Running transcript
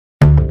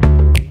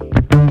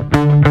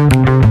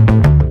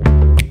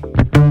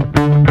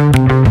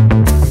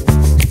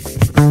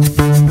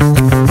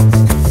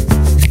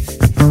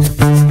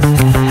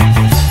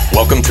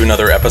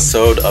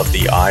episode of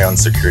the Eye on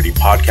Security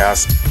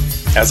podcast.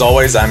 As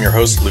always, I'm your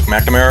host, Luke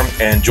McNamara,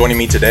 and joining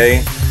me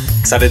today,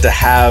 excited to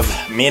have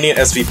Mandiant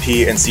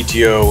SVP and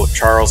CTO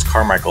Charles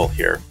Carmichael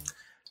here.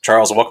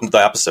 Charles, welcome to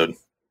the episode.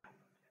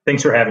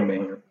 Thanks for having me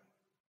here.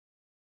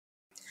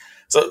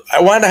 So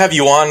I wanted to have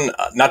you on,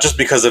 not just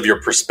because of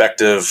your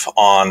perspective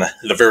on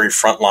the very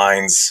front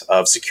lines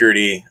of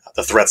security,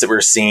 the threats that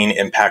we're seeing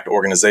impact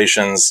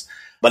organizations,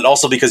 but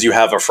also because you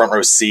have a front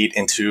row seat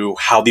into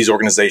how these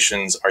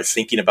organizations are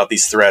thinking about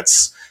these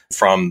threats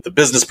from the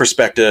business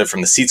perspective,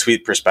 from the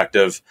C-suite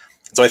perspective.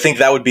 So I think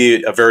that would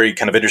be a very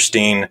kind of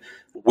interesting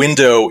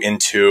window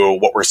into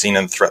what we're seeing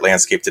in the threat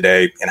landscape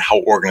today and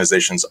how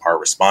organizations are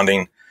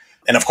responding.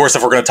 And of course,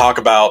 if we're going to talk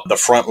about the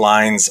front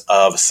lines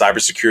of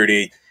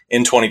cybersecurity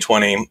in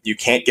 2020, you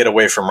can't get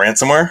away from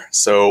ransomware.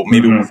 So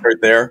maybe we'll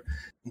start there.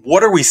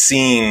 What are we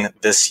seeing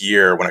this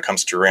year when it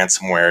comes to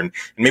ransomware and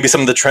maybe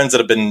some of the trends that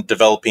have been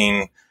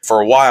developing for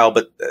a while,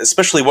 but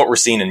especially what we're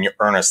seeing in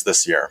earnest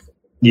this year?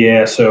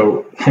 Yeah,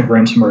 so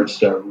ransomware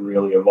has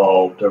really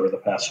evolved over the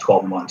past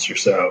 12 months or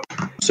so.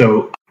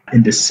 So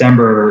in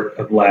December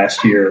of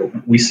last year,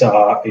 we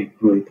saw a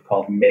group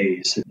called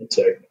Maze.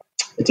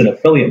 It's an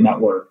affiliate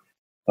network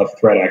of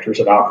threat actors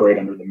that operate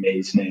under the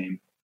Maze name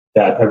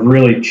that have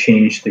really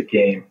changed the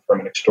game from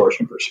an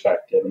extortion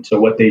perspective. And so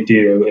what they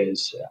do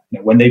is,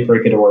 when they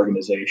break into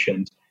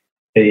organizations,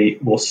 they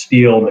will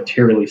steal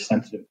materially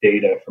sensitive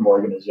data from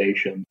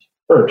organizations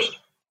first,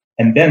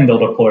 and then they'll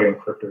deploy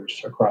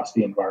encryptors across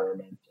the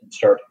environment and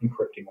start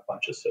encrypting a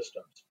bunch of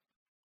systems.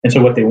 And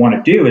so what they want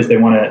to do is they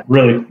want to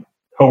really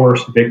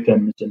coerce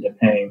victims into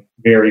paying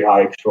very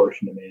high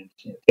extortion demands,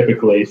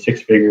 typically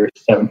 6 figures,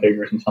 7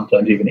 figures, and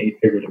sometimes even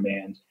 8-figure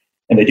demands.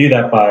 And they do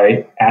that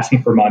by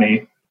asking for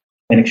money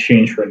in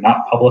exchange for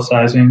not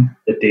publicizing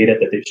the data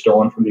that they've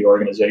stolen from the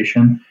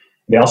organization.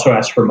 They also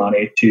ask for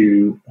money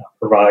to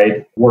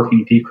provide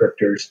working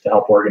decryptors to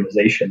help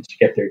organizations to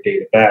get their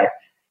data back.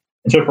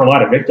 And so for a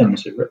lot of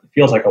victims, it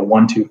feels like a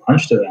 1-2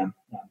 punch to them.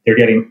 They're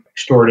getting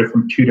extorted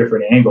from 2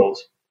 different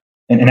angles.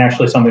 And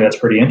actually something that's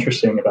pretty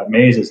interesting about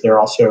Maze is they're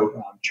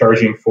also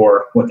charging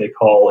for what they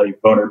call a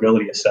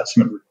vulnerability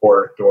assessment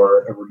report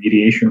or a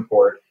remediation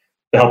report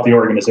to help the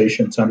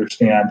organizations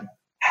understand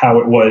how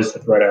it was the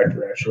threat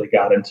actor actually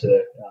got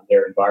into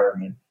their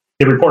environment.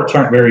 The reports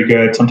aren't very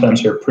good.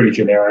 Sometimes they're pretty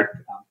generic.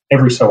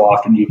 Every so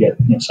often you get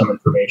some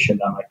information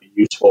that might be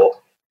useful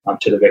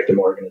to the victim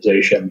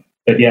organization.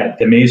 But yeah,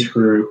 the Maze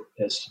crew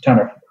has kind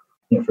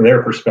of, from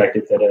their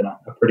perspective, did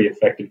a pretty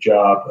effective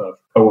job of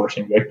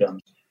coercing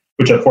victims,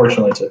 which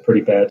unfortunately is a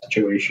pretty bad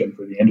situation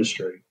for the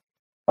industry.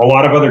 A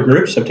lot of other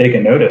groups have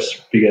taken notice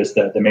because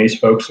the Maze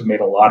folks have made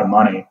a lot of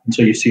money. And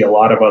so you see a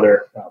lot of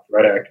other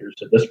threat actors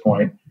at this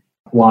point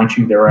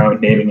launching their own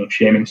naming and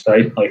shaming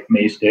site like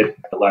Maze did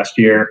last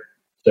year.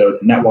 So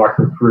the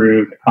NetWalker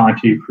crew, the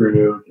Conti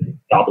crew, the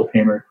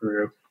Doppelganger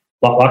crew,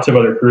 lots of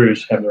other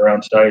crews have their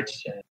own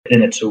sites.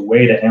 And it's a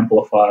way to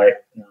amplify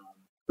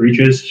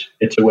breaches.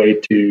 It's a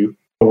way to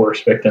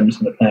coerce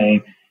victims into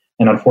paying.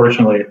 And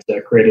unfortunately,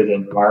 it's created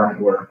an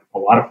environment where a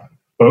lot of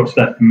folks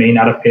that may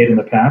not have paid in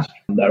the past,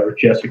 that are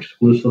just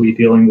exclusively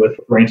dealing with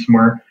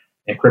ransomware,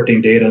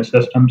 encrypting data and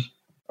systems,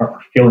 are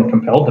feeling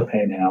compelled to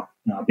pay now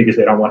because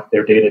they don't want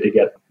their data to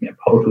get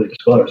publicly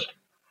disclosed.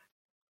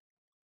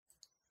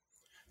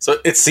 So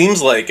it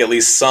seems like at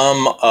least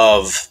some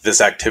of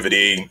this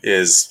activity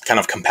is kind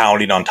of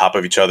compounding on top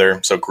of each other.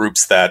 So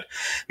groups that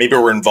maybe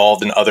were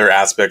involved in other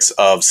aspects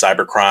of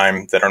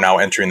cybercrime that are now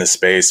entering the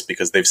space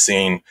because they've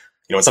seen,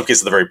 in some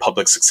cases, the very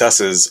public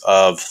successes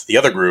of the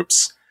other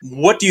groups.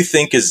 What do you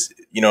think is,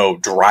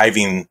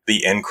 driving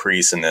the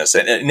increase in this?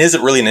 And is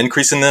it really an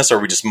increase in this? Or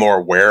are we just more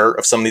aware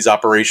of some of these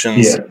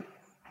operations?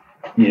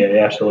 Yeah,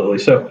 absolutely.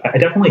 So I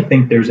definitely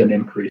think there's an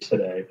increase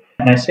today.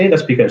 And I say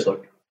this because,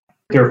 look,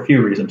 there are a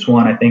few reasons.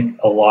 One, I think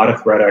a lot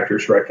of threat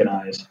actors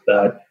recognize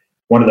that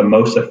one of the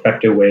most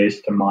effective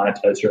ways to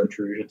monetize their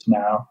intrusions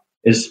now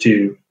is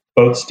to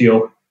both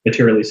steal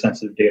materially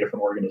sensitive data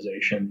from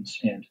organizations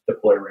and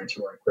deploy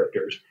ransomware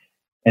encryptors.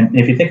 And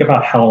if you think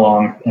about how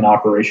long an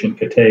operation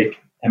could take,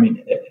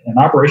 an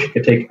operation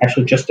could take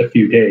actually just a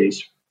few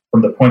days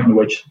from the point in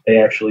which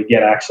they actually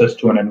get access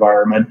to an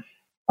environment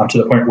to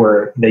the point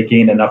where they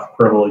gain enough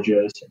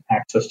privileges and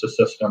access to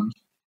systems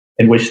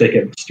in which they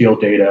can steal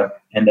data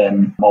and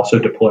then also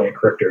deploy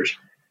encryptors.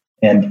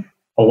 And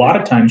a lot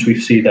of times we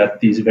see that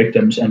these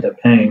victims end up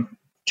paying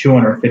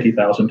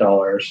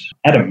 $250,000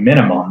 at a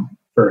minimum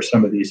for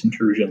some of these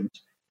intrusions.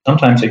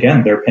 Sometimes,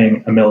 again, they're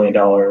paying $1 million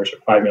or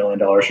 $5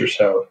 million or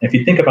so. If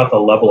you think about the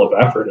level of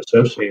effort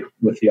associated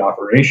with the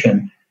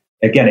operation,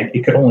 again,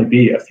 it could only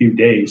be a few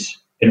days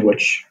in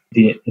which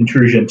the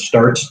intrusion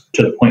starts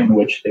to the point in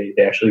which they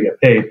actually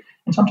get paid.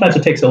 And sometimes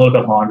it takes a little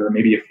bit longer,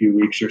 maybe a few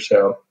weeks or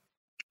so.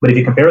 But if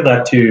you compare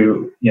that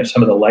to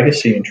some of the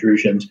legacy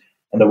intrusions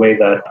and the way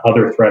that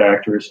other threat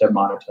actors have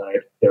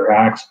monetized their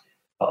acts,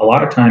 a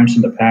lot of times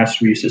in the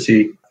past we used to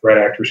see threat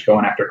actors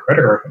going after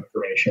credit card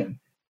information.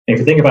 And if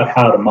you think about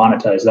how to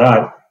monetize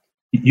that,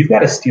 you've got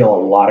to steal a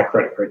lot of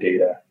credit card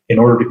data in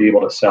order to be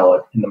able to sell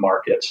it in the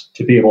markets,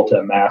 to be able to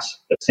amass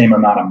the same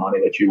amount of money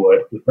that you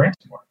would with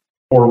ransomware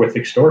or with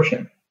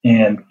extortion.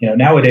 And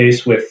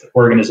nowadays, with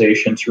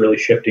organizations really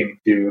shifting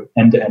to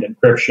end-to-end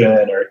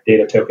encryption or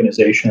data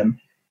tokenization,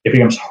 it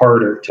becomes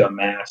harder to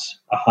amass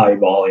a high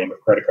volume of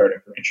credit card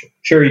information.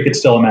 Sure, you could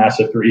still amass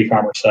it through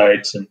e-commerce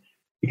sites and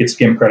you could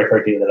skim credit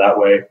card data that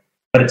way,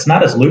 but it's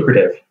not as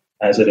lucrative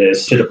as it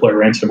is to deploy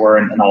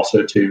ransomware and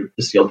also to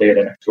steal data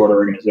and extort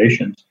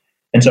organizations.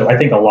 And so I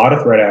think a lot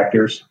of threat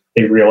actors,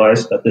 they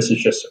realize that this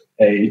is just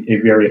a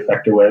very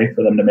effective way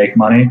for them to make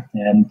money.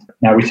 And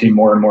now we see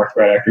more and more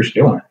threat actors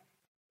doing it.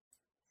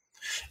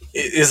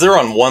 Is there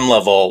on one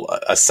level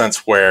a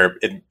sense where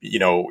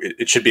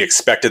it should be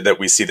expected that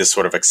we see this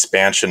sort of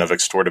expansion of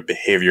extortive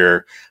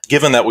behavior,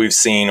 given that we've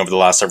seen over the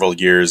last several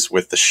years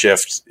with the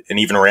shift and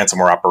even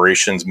ransomware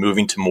operations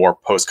moving to more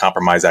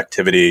post-compromise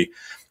activity,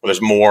 where there's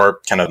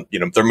more kind of,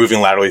 they're moving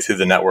laterally through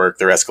the network,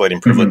 they're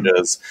escalating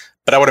privileges.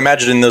 But I would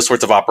imagine in those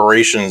sorts of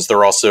operations,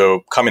 they're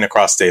also coming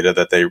across data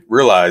that they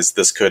realize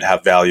this could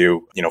have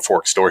value, for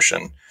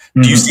extortion.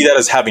 Do you see that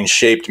as having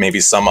shaped maybe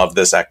some of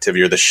this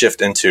activity or the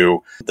shift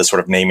into the sort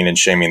of naming and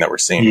shaming that we're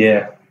seeing?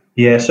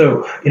 Yeah.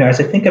 So,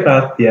 as I think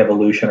about the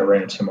evolution of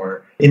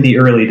ransomware in the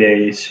early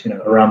days,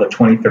 around the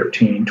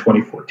 2013,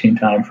 2014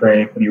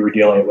 timeframe, when you were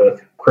dealing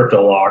with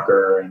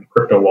CryptoLocker and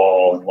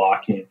CryptoWall and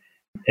locking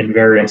and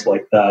variants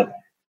like that,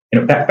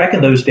 back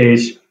in those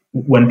days,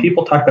 when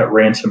people talk about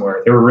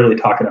ransomware, they were really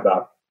talking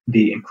about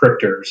the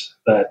encryptors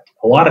that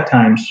a lot of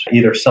times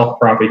either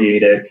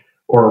self-propagated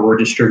or were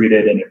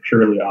distributed in a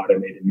purely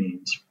automated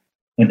means.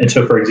 And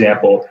so, for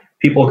example,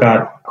 people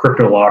got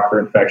CryptoLocker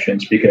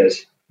infections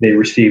because they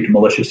received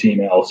malicious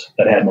emails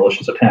that had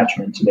malicious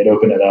attachments, and they'd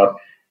open it up.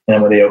 And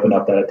then when they opened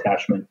up that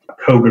attachment,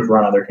 code would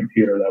run on their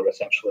computer that would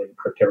essentially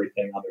encrypt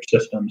everything on their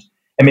systems,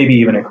 and maybe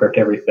even encrypt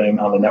everything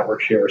on the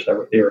network shares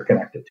that they were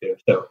connected to.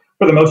 So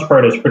for the most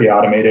part, it's pretty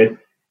automated.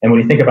 And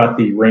when you think about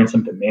the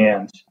ransom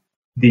demands,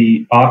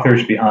 the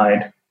authors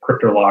behind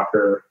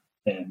CryptoLocker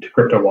and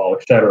CryptoWall,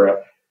 et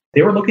cetera,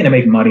 they were looking to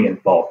make money in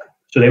bulk.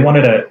 So they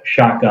wanted to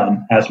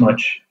shotgun as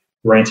much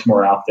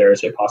ransomware out there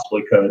as they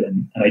possibly could.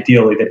 And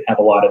ideally, they'd have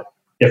a lot of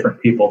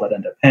different people that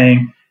end up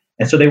paying.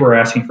 And so they were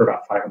asking for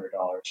about $500.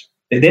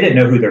 They didn't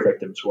know who their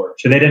victims were.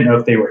 So they didn't know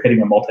if they were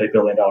hitting a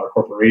multi-billion-dollar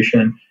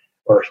corporation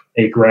or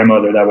a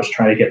grandmother that was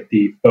trying to get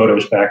the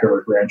photos back of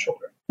her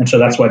grandchildren. And so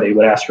that's why they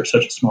would ask for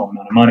such a small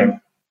amount of money.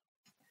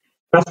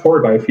 Fast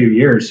forward by a few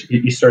years,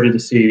 you started to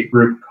see a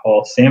group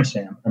called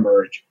SamSam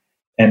emerge.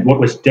 And what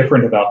was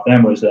different about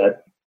them was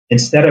that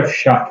instead of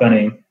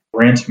shotgunning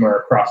ransomware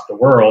across the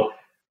world,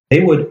 they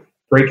would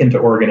break into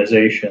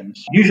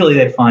organizations. Usually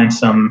they'd find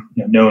some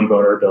known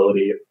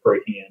vulnerability of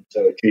breaking in,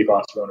 so a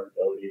JBoss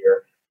vulnerability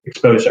or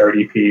exposed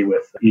RDP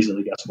with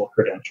easily guessable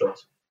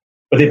credentials.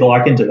 But they'd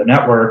lock into the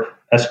network,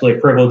 escalate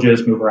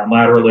privileges, move around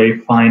laterally,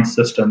 find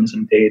systems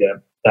and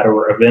data that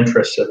were of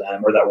interest to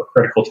them or that were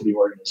critical to the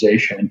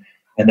organization,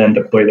 and then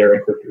deploy their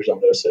encryptors on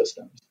those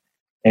systems.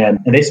 And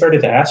they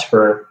started to ask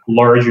for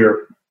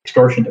larger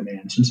extortion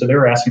demands. And so they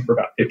were asking for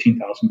about $15,000,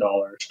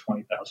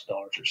 $20,000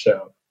 or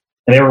so.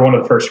 And they were one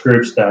of the first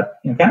groups that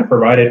kind of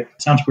provided,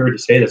 it sounds weird to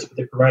say this, but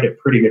they provided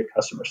pretty good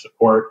customer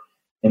support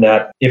in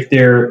that if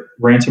their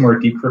ransomware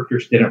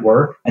decryptors didn't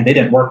work, and they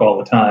didn't work all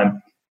the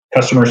time,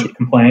 customers would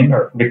complain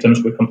or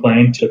victims would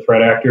complain to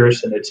threat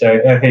actors and they'd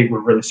say, hey, we're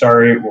really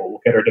sorry. We'll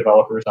get our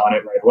developers on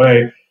it right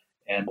away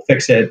and we'll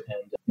fix it.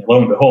 And lo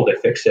and behold, they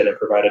fixed it and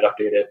provided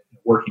updated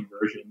working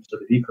versions of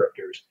the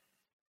decryptors.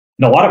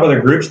 And a lot of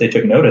other groups, they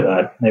took note of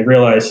that. And they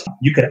realized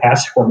you could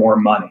ask for more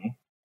money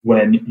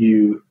when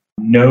you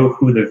know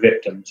who the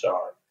victims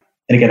are.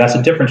 And again, that's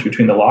the difference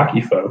between the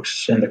Locky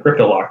folks and the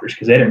CryptoLockers,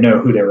 because they didn't know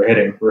who they were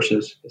hitting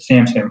versus the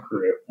SamSam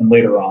crew. And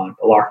later on,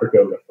 the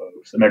LockerGoga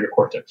folks, the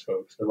MegaCortex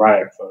folks, the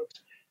Ryuk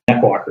folks,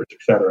 NetBlockers, et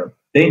cetera.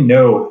 They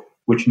know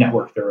which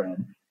network they're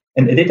in.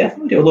 And they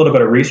definitely do a little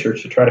bit of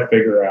research to try to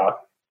figure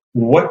out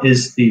what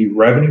is the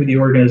revenue of the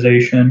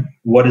organization,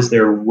 what is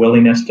their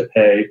willingness to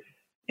pay.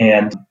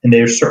 And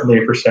there's certainly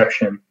a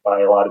perception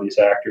by a lot of these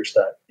actors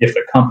that if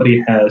a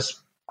company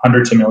has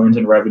hundreds of millions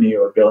in revenue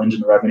or billions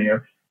in revenue,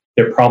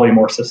 they're probably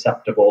more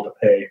susceptible to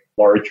pay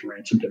large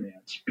ransom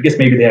demands because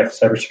maybe they have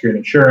cybersecurity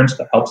insurance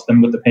that helps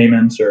them with the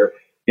payments, or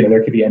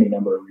there could be any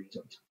number of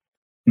reasons.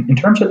 In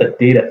terms of the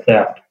data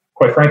theft,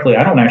 quite frankly,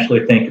 I don't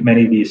actually think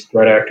many of these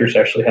threat actors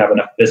actually have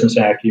enough business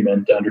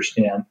acumen to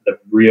understand the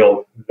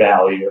real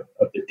value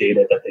of the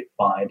data that they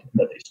find and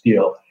that they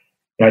steal.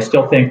 And I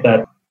still think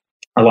that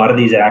a lot of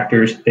these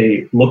actors,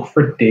 they look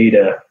for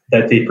data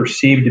that they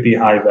perceive to be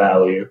high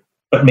value,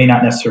 but may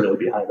not necessarily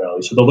be high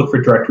value. So they'll look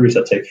for directories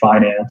that say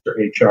finance or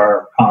HR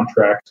or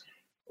contracts,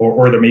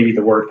 or there may be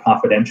the word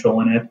confidential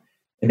in it.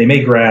 And they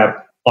may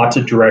grab lots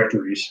of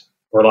directories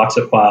or lots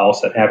of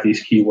files that have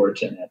these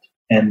keywords in it.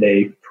 And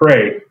they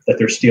pray that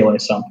they're stealing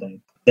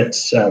something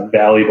that's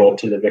valuable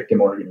to the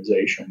victim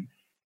organization.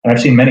 And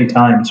I've seen many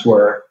times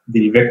where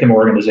the victim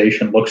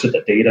organization looks at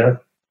the data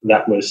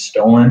that was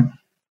stolen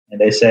and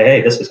they say,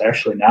 hey, this is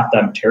actually not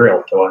that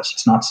material to us.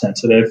 It's not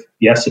sensitive.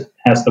 Yes, it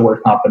has the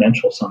word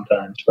confidential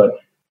sometimes, but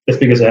Just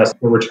because it has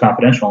the word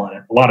confidential on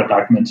it. A lot of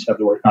documents have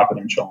the word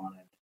confidential on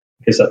it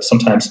because that's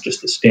sometimes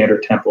just the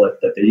standard template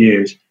that they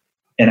use.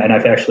 And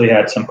I've actually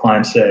had some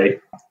clients say,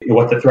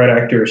 what the threat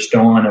actor has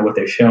stolen and what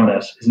they've shown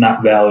us is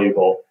not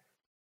valuable.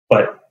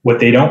 But what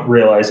they don't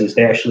realize is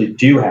they actually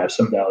do have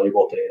some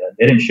valuable data.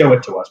 They didn't show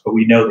it to us, but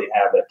we know they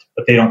have it,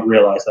 but they don't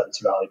realize that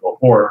it's valuable.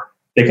 Or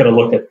they could have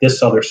looked at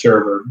this other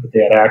server that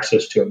they had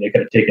access to, and they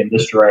could have taken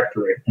this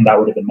directory, and that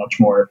would have been much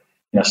more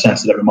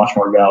sensitive and much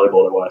more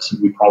valuable to us,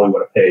 and we probably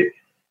would have paid.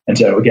 And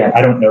so, again,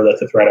 I don't know that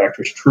the threat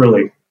actors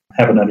truly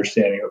have an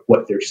understanding of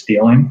what they're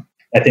stealing.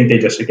 I think they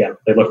just, again,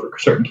 they look for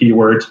certain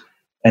keywords,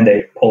 and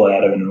they pull it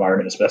out of an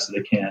environment as best as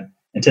they can.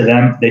 And to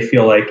them, they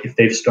feel like if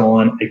they've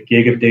stolen a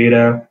gig of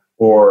data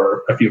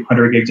or a few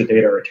hundred gigs of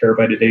data or a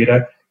terabyte of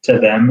data, to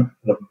them,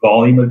 the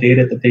volume of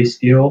data that they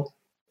steal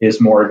is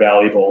more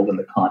valuable than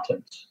the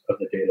contents of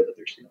the data that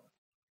they're stealing.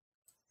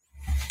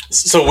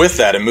 So with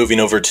that, and moving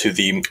over to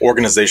the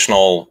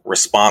organizational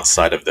response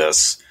side of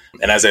this,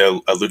 and as I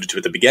alluded to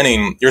at the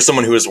beginning, you're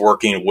someone who is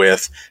working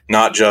with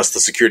not just the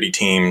security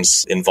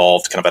teams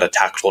involved kind of at a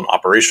tactical and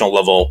operational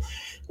level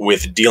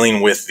with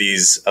dealing with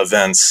these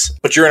events,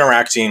 but you're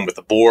interacting with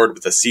the board,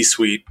 with the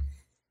C-suite.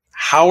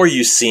 How are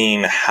you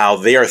seeing how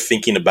they are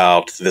thinking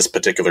about this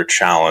particular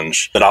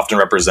challenge that often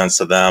represents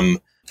to them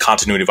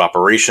continuity of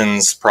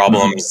operations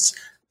problems,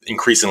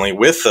 increasingly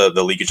with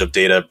the leakage of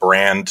data,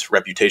 brand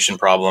reputation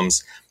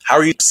problems? How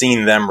are you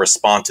seeing them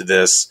respond to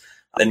this?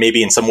 And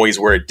maybe in some ways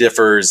where it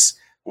differs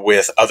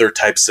with other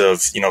types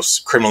of,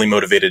 criminally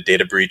motivated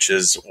data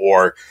breaches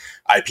or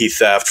IP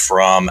theft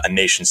from a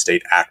nation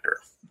state actor?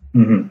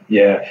 Mm-hmm.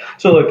 Yeah.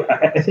 So look,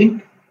 I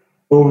think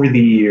over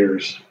the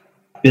years,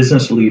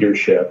 business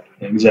leadership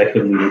and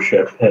executive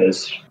leadership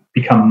has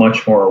become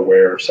much more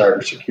aware of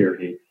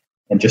cybersecurity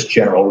and just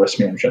general risk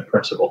management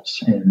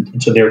principles.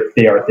 And so they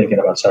are thinking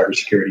about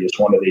cybersecurity as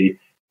one of the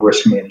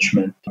risk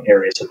management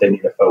areas that they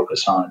need to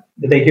focus on.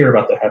 They hear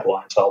about the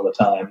headlines all the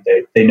time.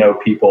 They know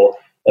people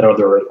at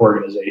other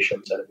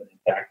organizations that have been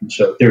impacted. And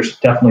so there's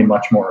definitely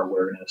much more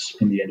awareness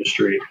in the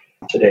industry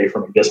today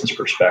from a business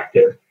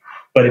perspective.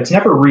 But it's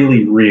never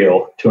really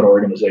real to an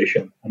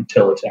organization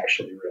until it's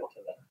actually real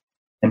to them.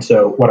 And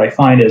so what I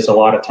find is a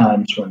lot of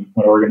times when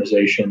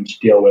organizations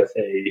deal with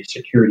a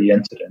security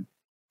incident,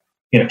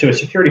 to a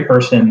security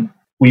person,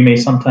 we may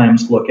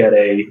sometimes look at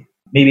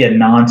maybe a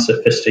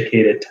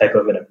non-sophisticated type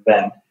of an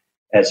event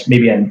as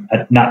maybe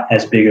a not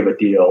as big of a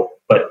deal.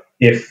 But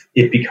if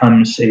it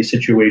becomes a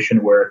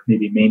situation where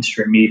maybe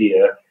mainstream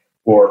media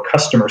or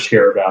customers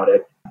hear about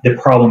it, the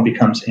problem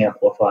becomes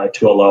amplified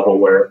to a level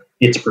where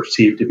it's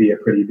perceived to be a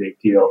pretty big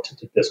deal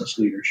to business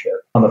leadership.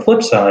 On the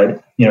flip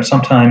side,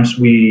 sometimes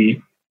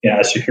we,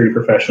 as security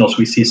professionals,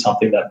 we see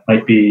something that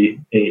might be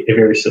a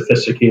very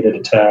sophisticated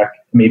attack,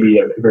 maybe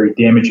a very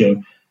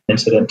damaging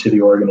incident to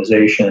the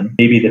organization.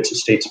 Maybe that's a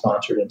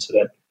state-sponsored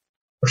incident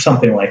or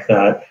something like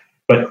that.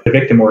 But the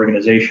victim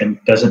organization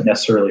doesn't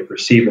necessarily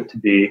perceive it to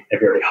be a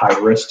very high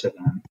risk to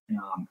them.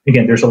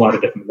 Again, there's a lot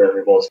of different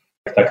variables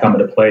that come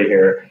into play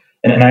here.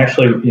 And I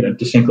actually,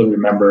 distinctly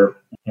remember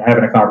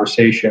having a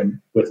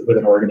conversation with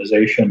an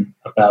organization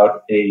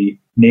about a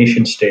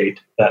nation state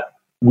that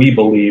we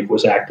believe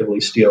was actively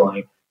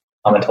stealing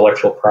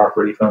intellectual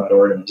property from that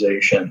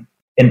organization.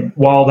 And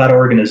while that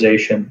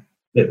organization,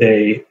 that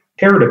they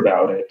cared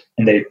about it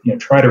and they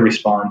try to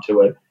respond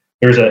to it,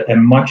 there's a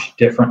much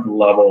different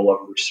level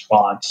of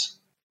response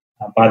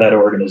by that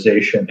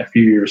organization a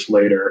few years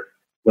later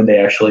when they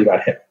actually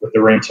got hit with the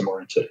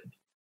ransomware incident.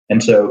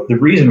 And so the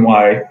reason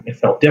why it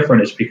felt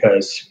different is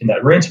because in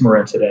that ransomware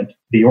incident,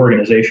 the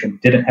organization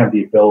didn't have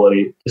the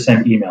ability to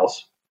send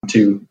emails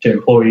to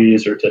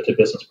employees or to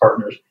business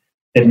partners,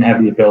 didn't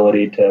have the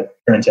ability to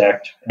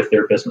transact with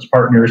their business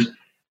partners.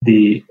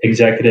 The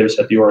executives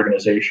at the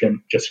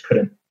organization just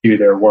couldn't do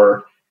their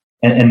work.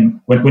 And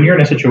when you're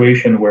in a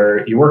situation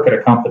where you work at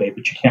a company,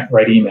 but you can't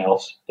write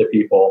emails to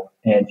people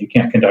and you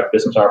can't conduct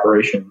business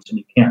operations and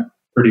you can't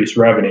produce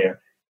revenue,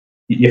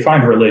 you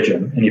find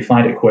religion and you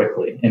find it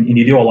quickly. And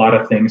you do a lot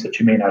of things that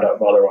you may not have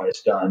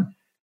otherwise done.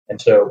 And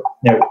so,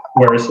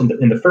 whereas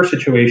in the first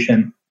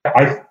situation,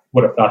 I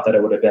would have thought that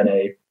it would have been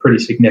a pretty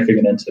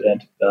significant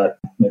incident that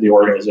the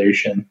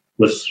organization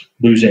was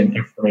losing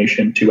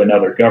information to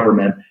another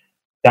government.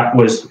 That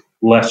was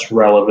less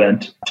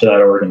relevant to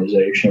that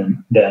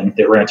organization than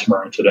the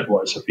ransomware incident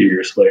was a few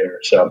years later.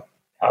 So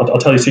I'll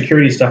tell you,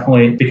 security is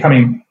definitely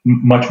becoming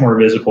much more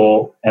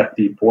visible at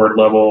the board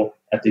level,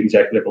 at the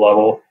executive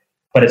level,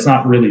 but it's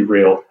not really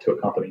real to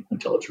a company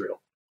until it's real.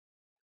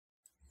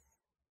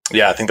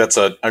 Yeah, I think that's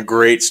a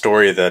great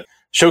story that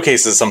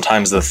showcases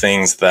sometimes the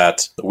things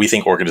that we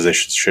think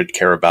organizations should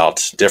care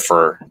about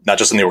differ, not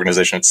just in the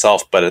organization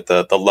itself, but at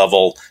the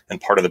level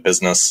and part of the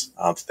business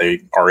that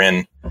they are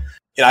in.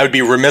 I would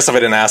be remiss if I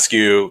didn't ask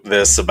you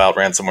this about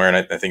ransomware, and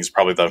I think it's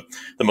probably the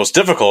most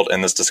difficult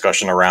in this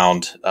discussion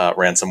around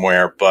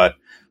ransomware, but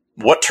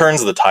what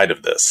turns the tide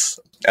of this?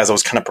 As I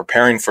was kind of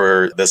preparing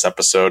for this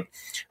episode,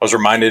 I was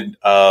reminded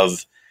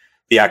of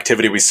the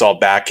activity we saw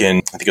back in,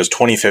 I think it was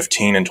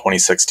 2015 and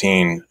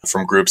 2016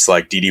 from groups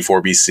like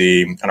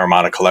DD4BC and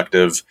Armada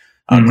Collective,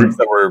 groups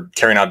that were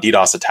carrying out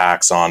DDoS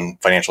attacks on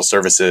financial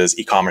services,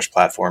 e-commerce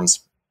platforms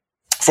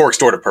for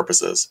extortive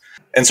purposes.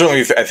 And certainly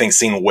we've, I think,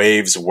 seen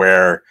waves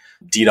where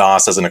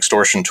DDoS as an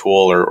extortion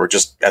tool or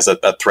just as a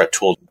threat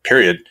tool,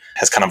 period,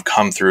 has kind of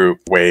come through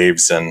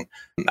waves. And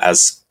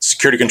as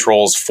security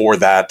controls for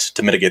that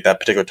to mitigate that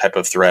particular type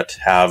of threat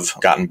have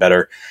gotten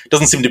better, it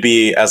doesn't seem to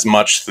be as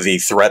much the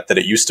threat that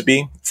it used to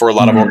be for a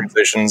lot of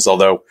organizations,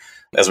 although,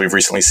 as we've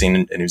recently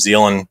seen in New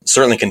Zealand,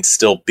 certainly can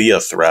still be a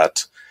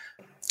threat.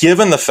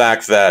 Given the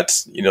fact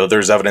that,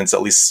 there's evidence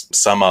at least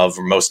some of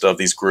or most of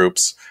these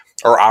groups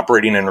are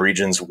operating in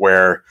regions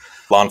where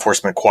law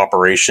enforcement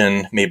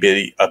cooperation may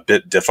be a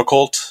bit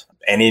difficult,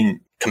 and in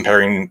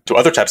comparing to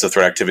other types of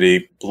threat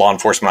activity, law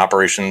enforcement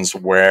operations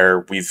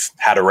where we've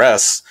had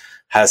arrests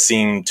has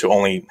seemed to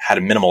only had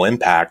a minimal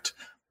impact.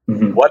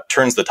 What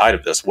turns the tide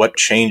of this? What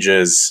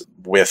changes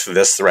with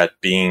this threat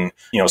being,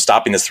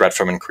 stopping this threat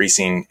from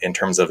increasing in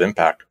terms of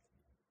impact?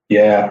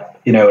 Yeah,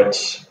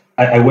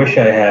 I wish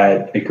I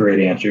had a great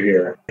answer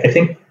here. I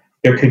think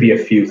there could be a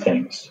few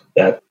things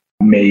that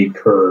may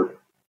curb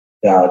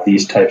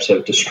these types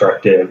of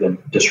destructive and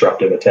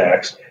disruptive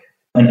attacks.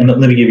 And let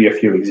me give you a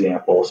few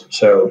examples.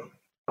 So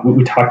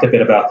we talked a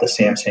bit about the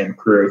SamSam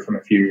crew from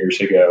a few years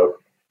ago.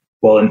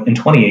 Well, in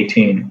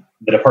 2018,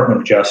 the Department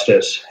of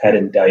Justice had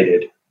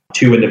indicted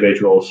 2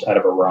 individuals out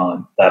of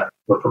Iran that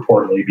were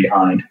purportedly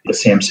behind the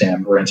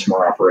SamSam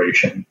ransomware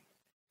operation.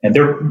 And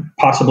there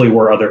possibly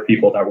were other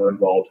people that were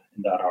involved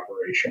in that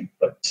operation.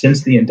 But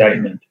since the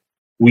indictment,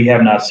 we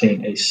have not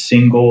seen a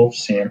single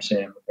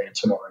SamSam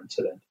ransomware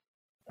incident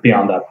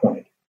beyond that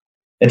point.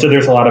 And so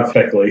there's a lot of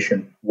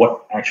speculation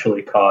what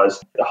actually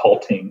caused the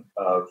halting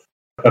of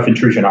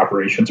intrusion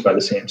operations by the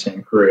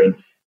SamSam crew.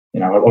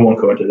 And, I won't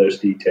go into those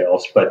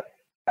details, but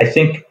I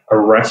think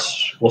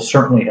arrests will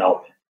certainly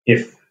help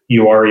if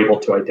you are able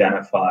to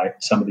identify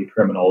some of the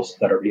criminals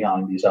that are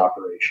behind these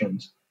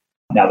operations.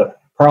 Now, the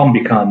problem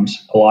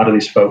becomes a lot of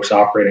these folks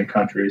operate in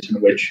countries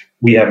in which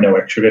we have no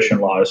extradition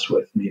laws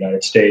with the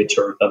United States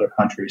or with other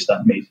countries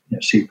that may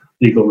seek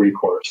legal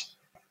recourse.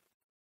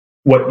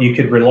 What you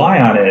could rely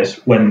on is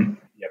when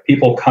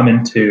people come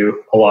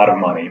into a lot of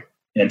money,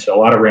 and so a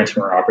lot of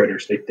ransomware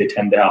operators, they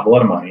tend to have a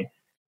lot of money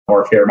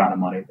or a fair amount of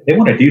money. They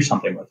want to do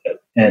something with it.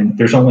 And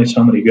there's only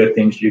so many good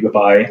things you could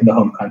buy in the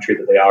home country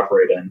that they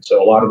operate in.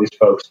 So a lot of these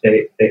folks,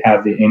 they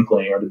have the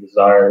inkling or the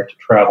desire to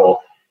travel,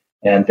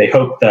 and they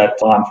hope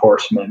that law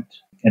enforcement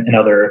and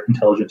other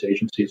intelligence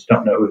agencies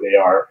don't know who they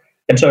are.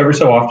 And so every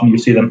so often you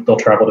see them, they'll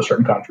travel to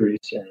certain countries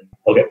and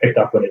they'll get picked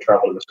up when they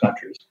travel to those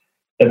countries.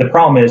 But the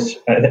problem is,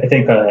 I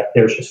think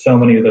there's just so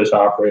many of those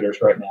operators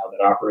right now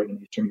that operate in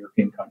Eastern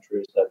European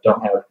countries that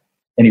don't have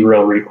any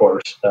real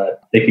recourse,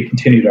 that they could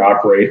continue to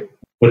operate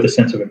with a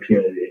sense of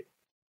impunity.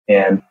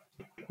 And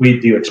we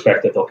do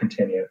expect that they'll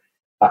continue.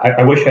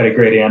 I wish I had a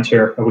great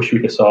answer. I wish we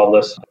could solve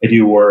this. I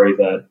do worry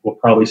that we'll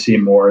probably see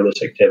more of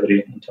this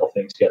activity until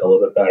things get a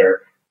little bit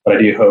better. But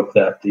I do hope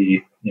that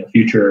the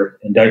future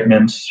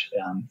indictments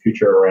and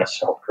future arrests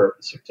help curb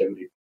this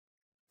activity.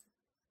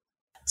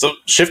 So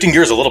shifting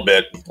gears a little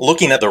bit,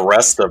 looking at the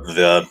rest of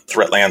the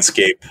threat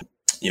landscape,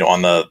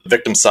 on the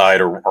victim side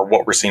or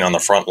what we're seeing on the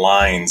front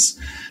lines,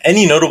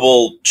 any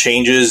notable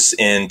changes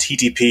in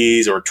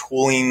TTPs or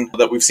tooling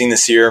that we've seen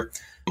this year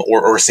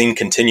or seen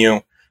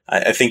continue?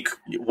 I think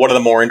one of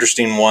the more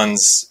interesting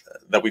ones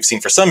that we've seen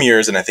for some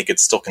years, and I think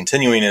it's still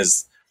continuing,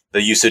 is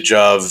the usage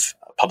of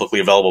publicly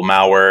available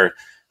malware,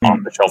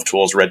 off-the-shelf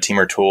tools, red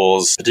teamer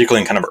tools,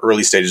 particularly in kind of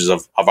early stages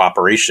of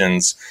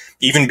operations,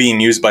 even being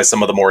used by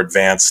some of the more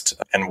advanced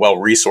and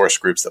well-resourced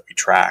groups that we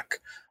track.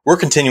 We're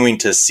continuing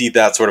to see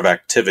that sort of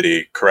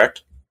activity,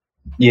 correct?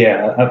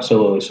 Yeah,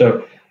 absolutely.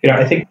 So,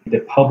 I think the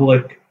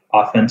public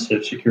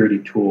offensive security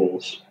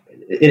tools,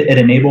 it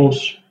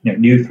enables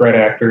new threat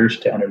actors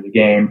to enter the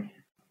game.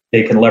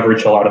 They can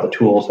leverage a lot of the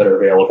tools that are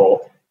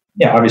available.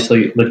 Yeah,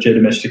 obviously,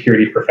 legitimate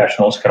security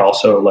professionals could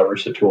also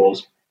leverage the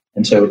tools.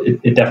 And so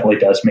it definitely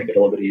does make it a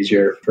little bit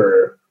easier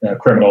for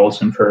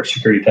criminals and for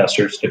security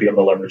testers to be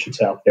able to leverage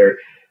what's out there.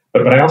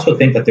 But I also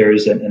think that there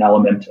is an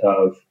element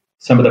of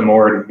some of the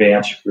more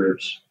advanced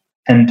groups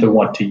tend to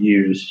want to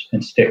use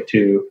and stick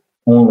to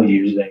only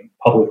using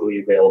publicly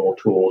available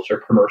tools or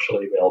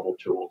commercially available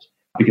tools.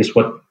 Because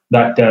what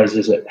that does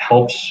is it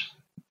helps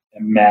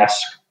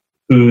mask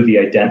who the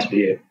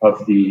identity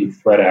of the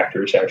threat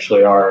actors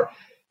actually are.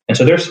 And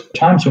so there's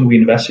times when we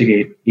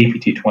investigate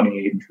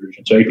APT28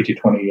 intrusion. So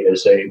APT28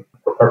 is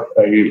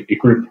a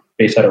group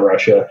based out of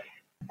Russia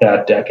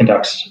that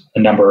conducts a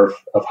number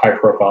of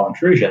high-profile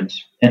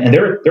intrusions. And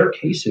there are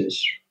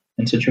cases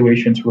and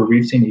situations where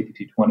we've seen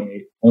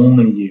APT28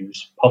 only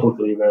use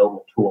publicly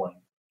available tooling.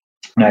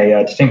 And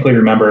I distinctly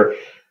remember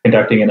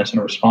conducting an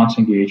incident response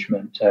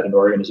engagement at an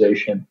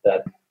organization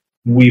that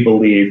we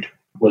believed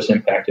was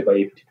impacted by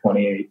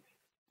APT28.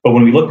 But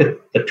when we looked at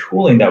the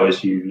tooling that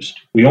was used,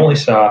 we only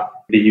saw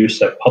the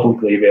use of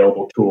publicly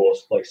available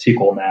tools like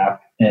SQLmap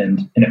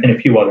and a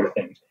few other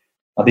things.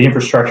 The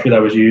infrastructure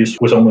that was used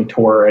was only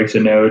Tor or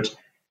exit nodes.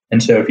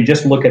 And so if you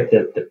just look at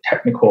the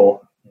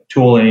technical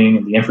tooling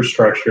and the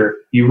infrastructure,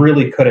 you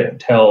really couldn't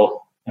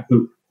tell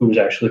who who was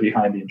actually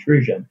behind the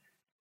intrusion.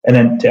 And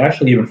then to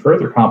actually even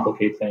further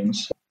complicate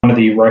things, one of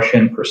the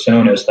Russian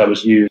personas that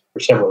was used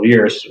for several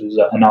years was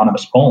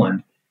Anonymous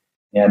Poland.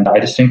 And I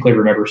distinctly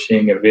remember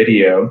seeing a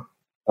video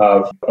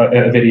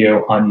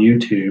on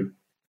YouTube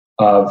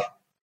of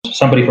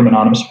somebody from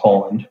Anonymous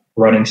Poland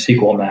running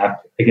SQL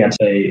map against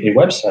a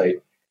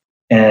website.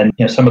 And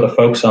some of the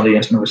folks on the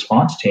incident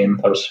response team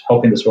that was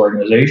helping this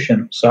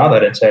organization saw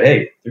that and said,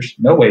 hey, there's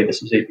no way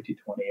this is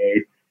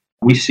APT28.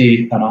 We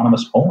see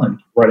Anonymous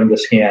Poland running the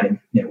scan.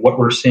 And what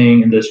we're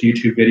seeing in this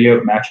YouTube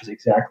video matches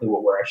exactly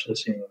what we're actually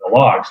seeing in the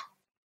logs.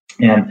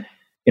 And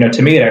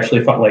to me, it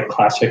actually felt like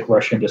classic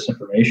Russian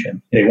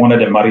disinformation. They wanted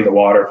to muddy the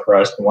water for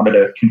us. They wanted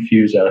to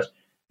confuse us.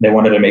 They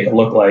wanted to make it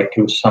look like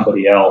it was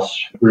somebody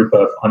else, a group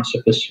of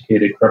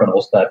unsophisticated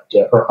criminals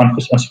or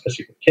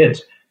unsophisticated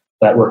kids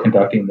that were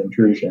conducting the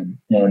intrusion.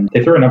 And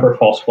they threw a number of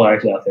false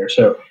flags out there.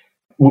 So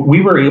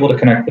we were able to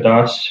connect the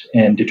dots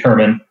and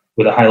determine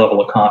with a high level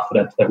of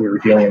confidence that we were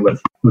dealing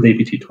with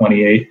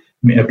APT28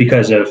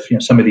 because of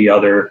some of the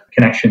other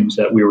connections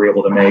that we were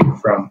able to make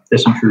from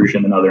this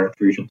intrusion and other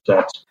intrusion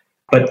sets.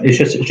 But it's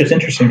just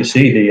interesting to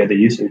see the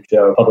usage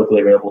of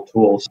publicly available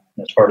tools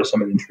as part of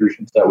some of the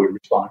intrusions that we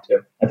respond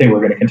to. I think we're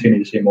going to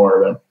continue to see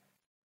more of it.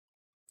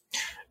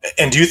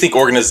 And do you think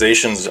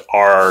organizations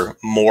are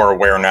more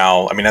aware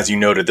now? I mean, as you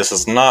noted, this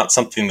is not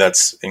something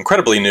that's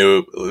incredibly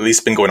new, at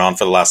least been going on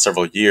for the last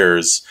several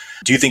years.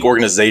 Do you think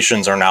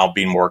organizations are now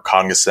being more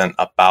cognizant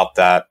about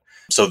that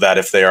so that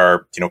if they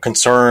are,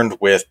 concerned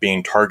with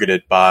being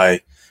targeted by,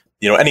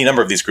 any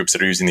number of these groups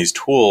that are using these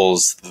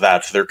tools,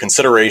 that their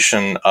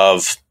consideration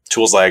of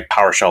tools like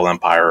PowerShell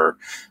Empire,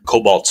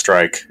 Cobalt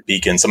Strike,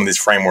 Beacon, some of these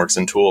frameworks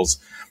and tools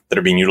that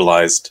are being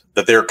utilized,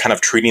 that they're kind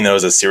of treating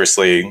those as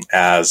seriously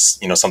as,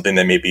 something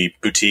that may be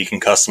boutique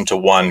and custom to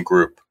one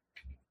group?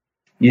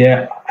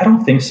 Yeah, I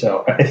don't think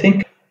so. I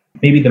think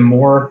maybe the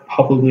more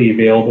publicly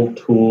available a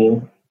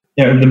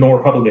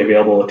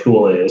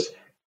tool is,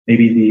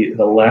 maybe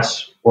the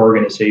less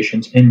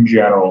organizations in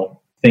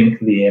general think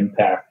the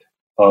impact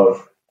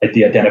of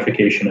the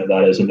identification of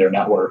that is in their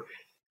network.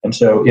 And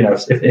so,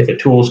 if a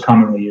tool is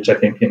commonly used, I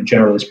think,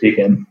 generally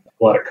speaking,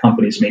 a lot of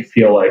companies may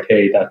feel like,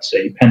 hey, that's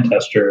a pen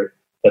tester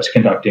that's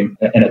conducting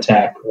an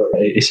attack or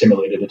a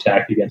simulated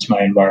attack against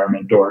my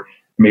environment, or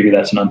maybe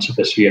that's an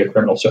unsophisticated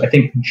criminal. So I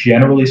think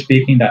generally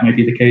speaking, that might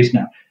be the case.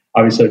 Now,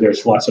 obviously,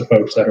 there's lots of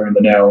folks that are in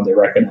the know and they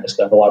recognize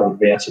that a lot of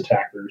advanced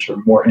attackers or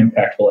more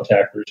impactful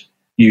attackers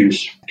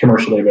use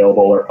commercially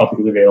available or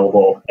publicly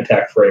available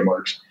attack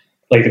frameworks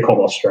like the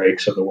Cobalt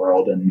Strikes of the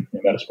world and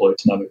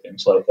Metasploits and other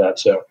things like that.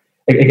 So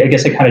I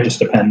guess it kind of just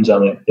depends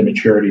on the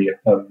maturity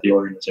of the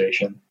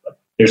organization. But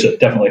there's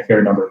definitely a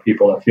fair number of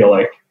people that feel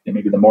like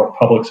maybe the more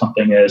public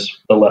something is,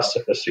 the less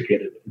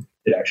sophisticated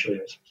it actually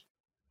is.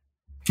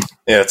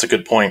 Yeah, that's a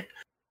good point.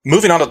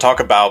 Moving on to talk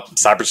about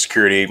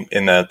cybersecurity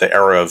in the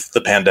era of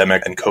the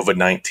pandemic and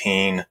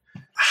COVID-19,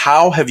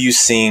 how have you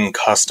seen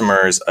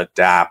customers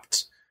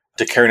adapt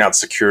to carrying out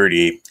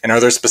security? And are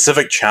there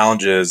specific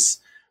challenges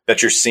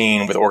that you're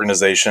seeing with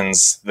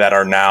organizations that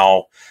are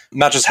now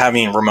not just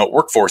having remote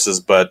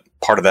workforces, but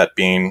part of that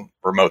being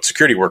remote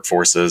security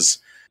workforces?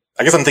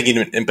 I guess I'm thinking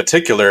in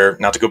particular,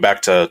 not to go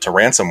back to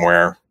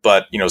ransomware,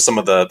 but some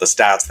of the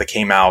stats that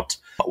came out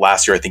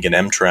last year, I think in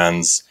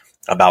M-Trends,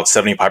 about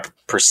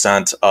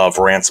 75% of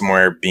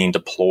ransomware being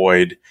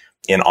deployed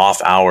in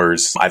off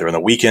hours, either in the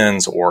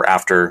weekends or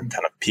after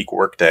kind of peak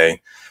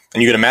workday.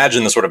 And you can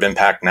imagine the sort of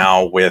impact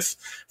now with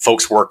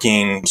folks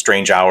working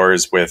strange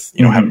hours, with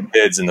having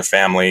kids in the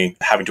family,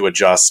 having to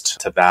adjust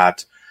to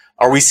that.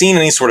 Are we seeing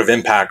any sort of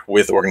impact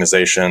with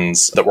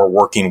organizations that we're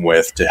working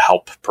with to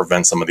help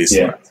prevent some of these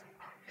things?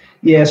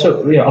 Yeah,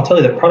 so I'll tell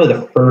you that probably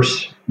the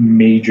first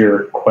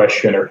major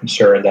question or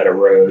concern that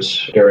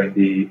arose during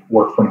the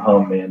work from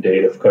home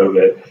mandate of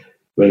COVID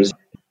was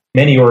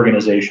many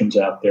organizations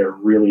out there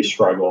really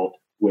struggled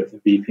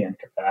with VPN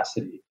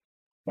capacity.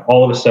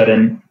 All of a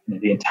sudden,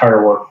 the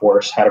entire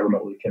workforce had to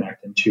remotely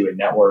connect into a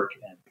network,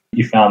 and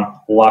you found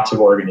lots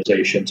of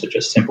organizations that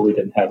just simply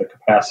didn't have the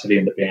capacity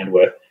and the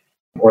bandwidth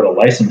or the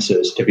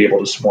licenses to be able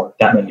to support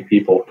that many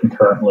people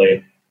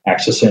concurrently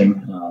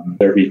accessing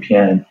their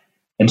VPN.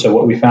 And so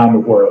what we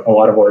found were a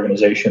lot of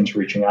organizations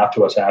reaching out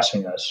to us,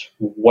 asking us,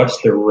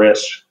 what's the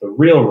risk, the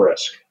real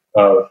risk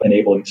of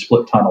enabling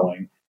split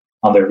tunneling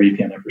on their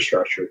VPN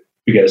infrastructure?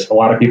 Because a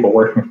lot of people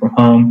working from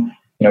home,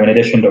 in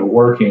addition to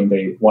working,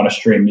 they want to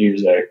stream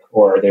music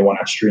or they want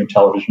to stream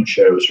television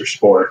shows or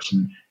sports.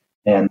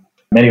 And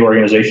many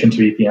organizations,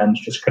 VPNs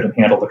just couldn't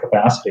handle the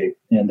capacity,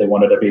 and they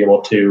wanted to be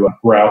able to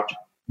route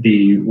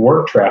the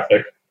work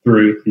traffic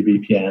through the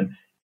VPN,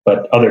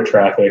 but other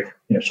traffic,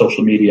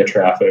 social media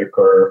traffic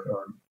or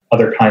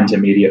other kinds of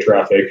media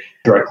traffic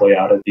directly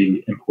out of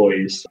the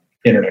employee's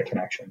internet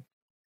connection.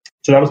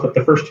 So that was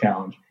the first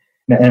challenge.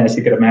 And as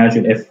you could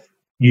imagine, if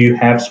you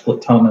have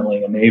split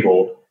tunneling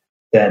enabled,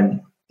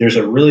 then there's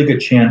a really good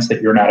chance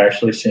that you're not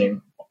actually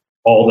seeing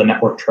all the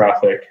network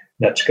traffic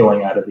that's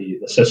going out of the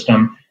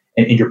system,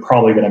 and you're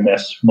probably going to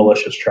miss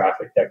malicious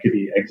traffic that could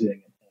be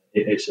exiting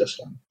a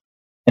system.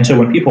 And so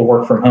when people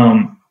work from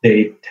home,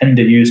 they tend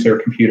to use their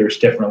computers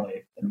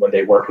differently than when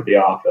they work at the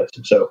office.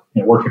 And so,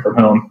 working from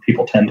home,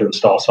 people tend to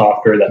install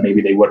software that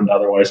maybe they wouldn't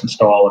otherwise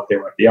install if they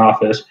were at the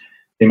office.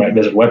 They might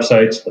visit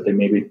websites that they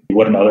maybe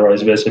wouldn't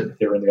otherwise visit if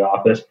they were in the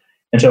office.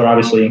 And so it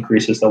obviously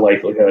increases the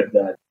likelihood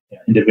that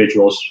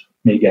individuals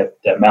may get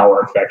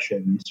malware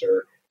infections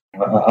or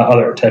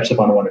other types of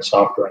unwanted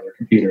software on their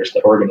computers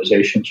that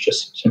organizations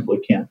just simply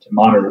can't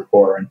monitor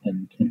for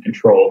and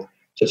control.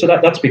 So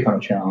that's become a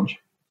challenge.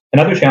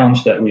 Another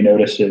challenge that we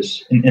notice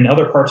is in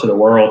other parts of the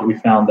world, we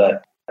found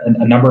that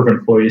a number of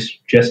employees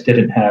just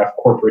didn't have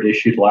corporate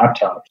issued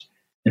laptops.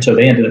 And so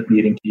they ended up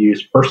needing to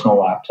use personal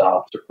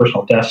laptops or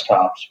personal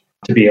desktops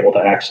to be able to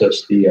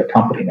access the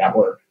company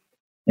network.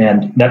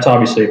 And that's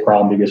obviously a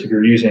problem because if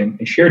you're using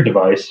a shared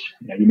device,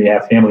 you may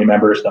have family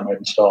members that might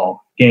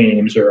install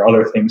games or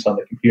other things on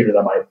the computer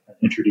that might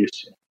introduce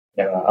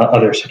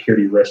other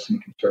security risks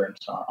and concerns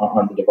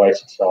on the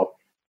device itself.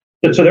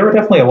 So there were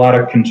definitely a lot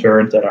of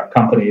concerns that our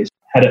companies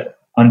had to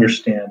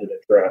understand and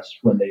address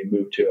when they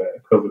moved to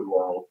a COVID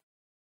world.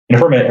 And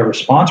from a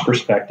response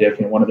perspective,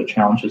 one of the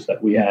challenges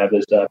that we have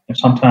is that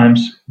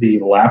sometimes the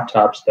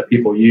laptops that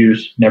people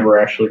use never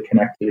actually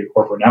connect to the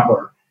corporate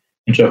network.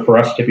 And so for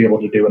us to be able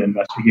to do an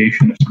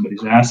investigation of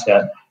somebody's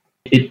asset,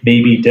 it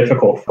may be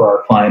difficult for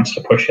our clients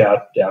to push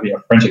out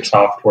forensic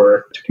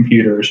software to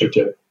computers or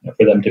to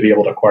for them to be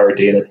able to acquire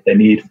data that they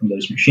need from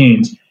those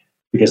machines,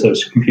 because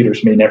those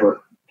computers may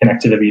never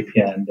connect to the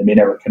VPN. They may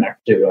never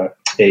connect to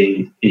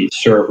a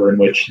server in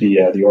which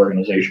the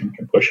organization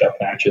can push out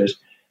patches.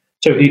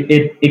 So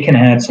it can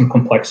add some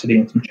complexity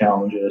and some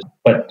challenges.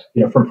 But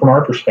from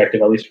our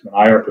perspective, at least from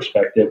an IR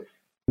perspective,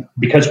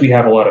 because we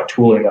have a lot of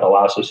tooling that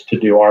allows us to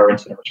do our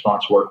incident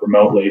response work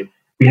remotely,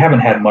 we haven't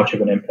had much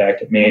of an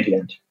impact at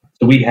Mandiant.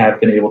 So we have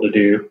been able to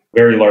do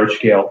very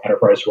large-scale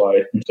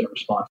enterprise-wide incident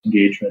response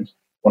engagements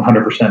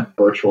 100%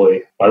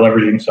 virtually by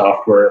leveraging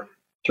software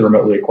to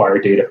remotely acquire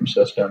data from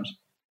systems.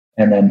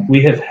 And then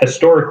we have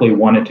historically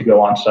wanted to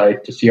go on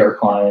site to see our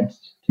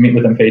clients, to meet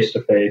with them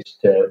face-to-face,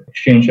 to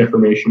exchange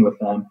information with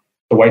them,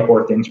 to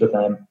whiteboard things with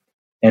them.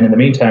 And in the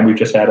meantime, we've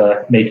just had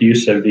to make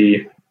use of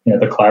the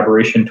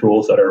collaboration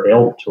tools that are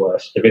available to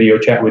us, to video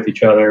chat with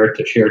each other,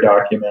 to share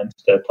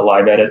documents, to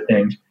live edit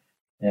things.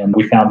 And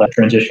we found that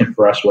transition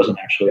for us wasn't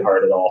actually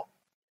hard at all.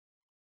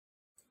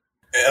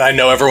 And I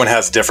know everyone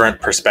has different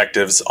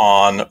perspectives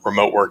on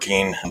remote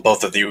working,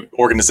 both at the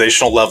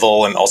organizational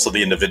level and also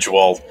the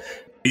individual.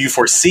 Do you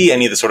foresee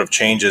any of the sort of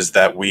changes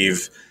that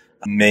we've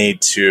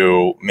made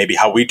to maybe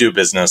how we do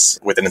business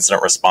with an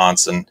incident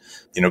response and,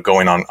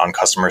 going on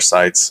customer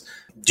sites?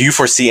 Do you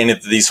foresee any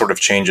of these sort of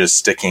changes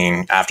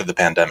sticking after the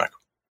pandemic?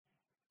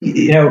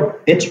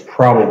 It's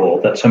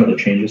probable that some of the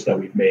changes that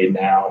we've made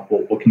now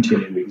will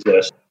continue to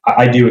exist.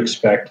 I do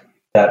expect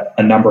that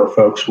a number of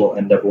folks will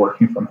end up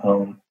working from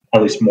home,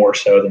 at least more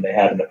so than they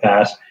had in the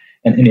past.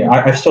 And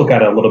I've still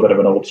got a little bit of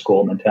an old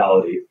school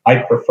mentality. I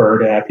prefer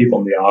to have people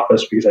in the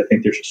office because I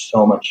think there's just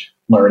so much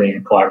learning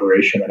and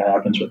collaboration that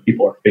happens when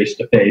people are face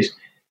to face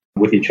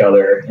with each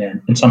other.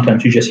 And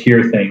sometimes you just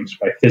hear things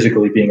by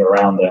physically being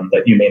around them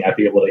that you may not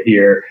be able to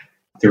hear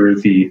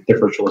through the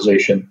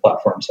virtualization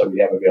platforms that we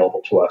have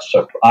available to us.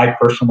 So I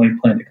personally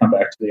plan to come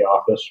back to the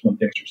office when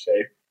things are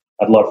safe.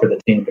 I'd love for the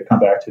team to come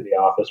back to the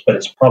office, but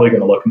it's probably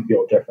going to look and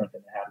feel different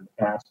than it had in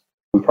the past.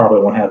 We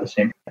probably won't have the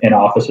same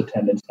in-office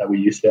attendance that we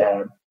used to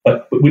have,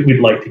 but we'd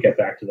like to get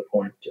back to the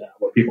point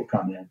where people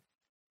come in.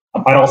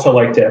 I'd also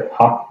like to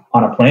hop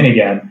on a plane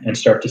again and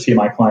start to see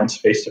my clients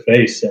face to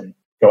face and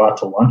go out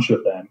to lunch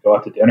with them, go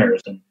out to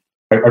dinners. And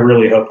I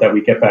really hope that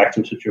we get back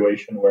to a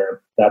situation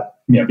where that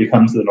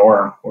becomes the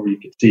norm, where we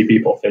can see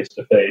people face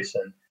to face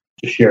and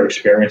just share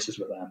experiences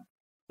with them.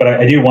 But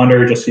I do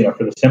wonder, just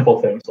for the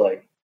simple things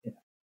like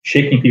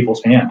shaking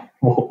people's hand.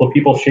 Will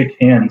people shake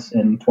hands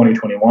in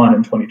 2021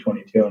 and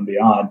 2022 and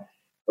beyond,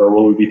 or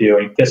will we be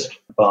doing fist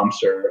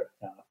bumps or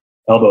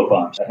elbow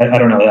bumps? I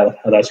don't know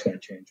how that's going to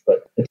change,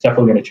 but it's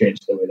definitely going to change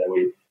the way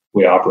that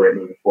we operate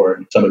moving forward.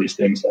 And some of these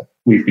things that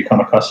we've become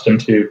accustomed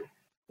to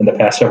in the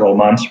past several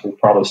months, we'll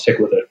probably stick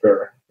with it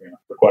for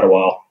quite a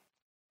while.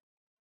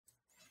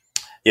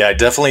 Yeah, I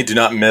definitely do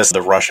not miss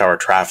the rush hour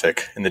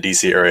traffic in the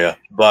DC area,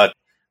 but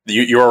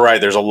you're right.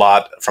 There's a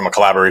lot from a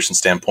collaboration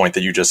standpoint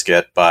that you just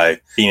get by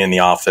being in the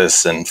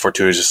office and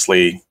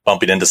fortuitously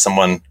bumping into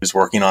someone who's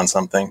working on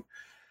something.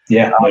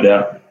 Yeah, no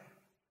doubt.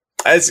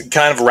 As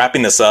kind of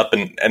wrapping this up,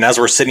 and as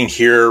we're sitting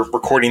here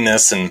recording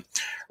this in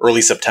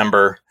early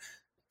September,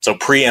 so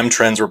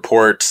pre-M-Trends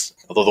report,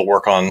 although the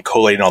work on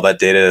collating all that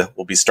data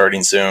will be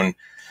starting soon.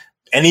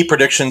 Any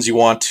predictions you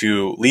want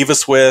to leave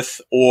us with,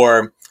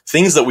 or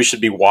things that we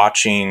should be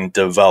watching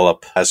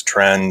develop as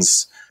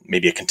trends,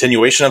 maybe a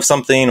continuation of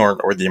something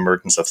or the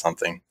emergence of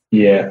something?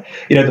 Yeah.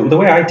 The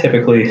way I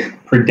typically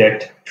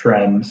predict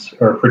trends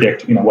or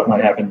predict, what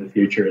might happen in the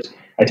future is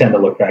I tend to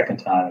look back in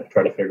time and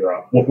try to figure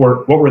out what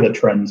were the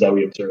trends that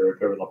we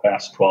observed over the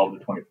past 12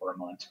 to 24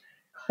 months.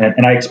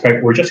 And I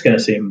expect we're just going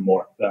to see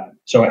more of that.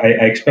 So I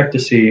expect to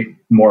see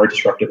more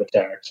disruptive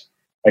attacks.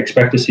 I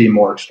expect to see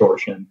more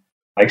extortion.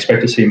 I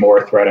expect to see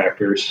more threat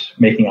actors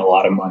making a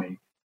lot of money.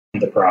 And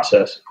the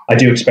process. I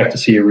do expect to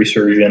see a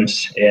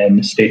resurgence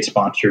in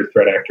state-sponsored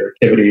threat actor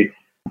activity.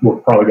 We're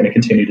probably going to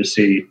continue to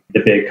see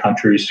the big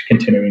countries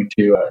continuing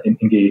to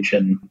engage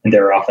in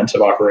their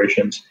offensive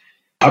operations.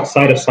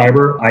 Outside of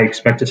cyber, I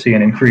expect to see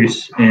an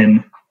increase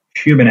in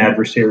human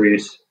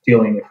adversaries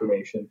stealing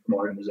information from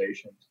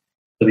organizations.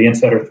 So the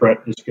insider threat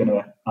is going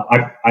to,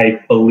 I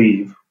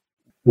believe,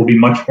 will be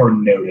much more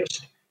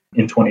noticed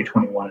in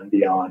 2021 and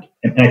beyond.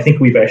 And I think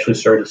we've actually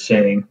started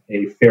seeing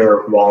a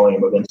fair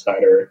volume of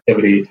insider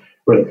activity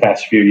for the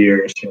past few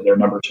years. There are a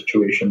number of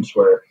situations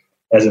where,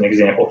 as an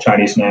example,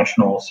 Chinese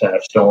nationals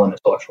have stolen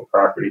intellectual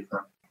property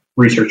from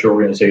research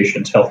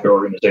organizations, healthcare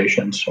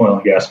organizations, oil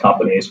and gas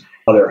companies,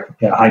 other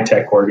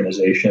high-tech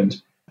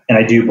organizations. And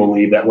I do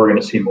believe that we're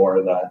going to see more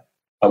of that.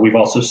 We've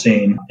also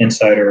seen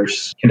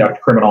insiders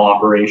conduct criminal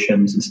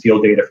operations and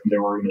steal data from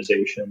their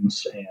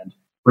organizations and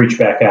reach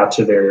back out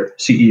to their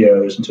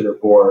CEOs and to their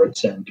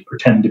boards and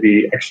pretend to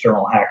be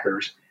external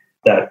hackers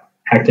that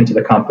hacked into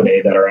the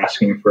company that are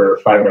asking for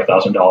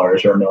 $500,000 or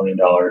 $1 million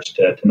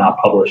to not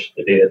publish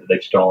the data that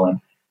they've stolen.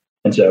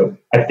 And so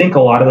I think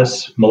a lot of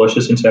this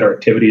malicious insider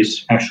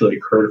activities actually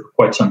occurred for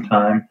quite some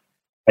time.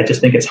 I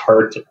just think it's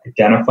hard to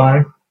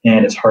identify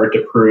and it's hard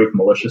to prove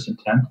malicious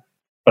intent.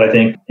 But I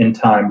think in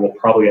time, we'll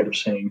probably end up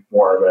seeing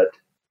more of it.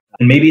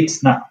 And maybe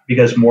it's not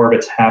because more of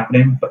it's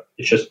happening, but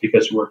it's just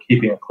because we're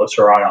keeping a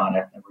closer eye on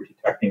it and we're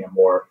detecting it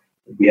more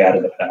than we had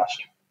in the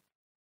past.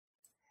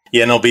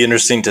 Yeah, and it'll be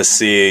interesting to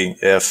see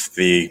if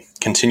the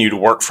continued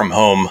work from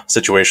home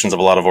situations of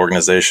a lot of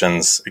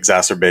organizations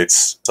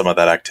exacerbates some of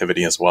that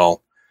activity as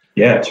well.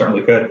 Yeah, it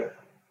certainly could.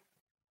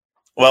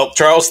 Well,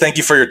 Charles, thank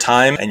you for your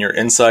time and your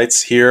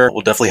insights here.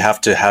 We'll definitely have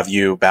to have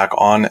you back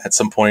on at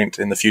some point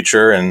in the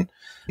future, and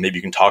maybe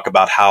you can talk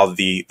about how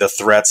the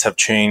threats have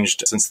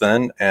changed since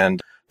then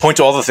and point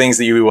to all the things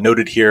that you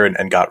noted here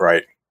and got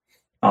right.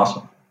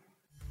 Awesome.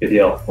 Good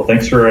deal. Well,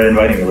 thanks for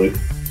inviting me, Luke.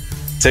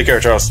 Take care,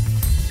 Charles.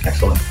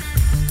 Excellent.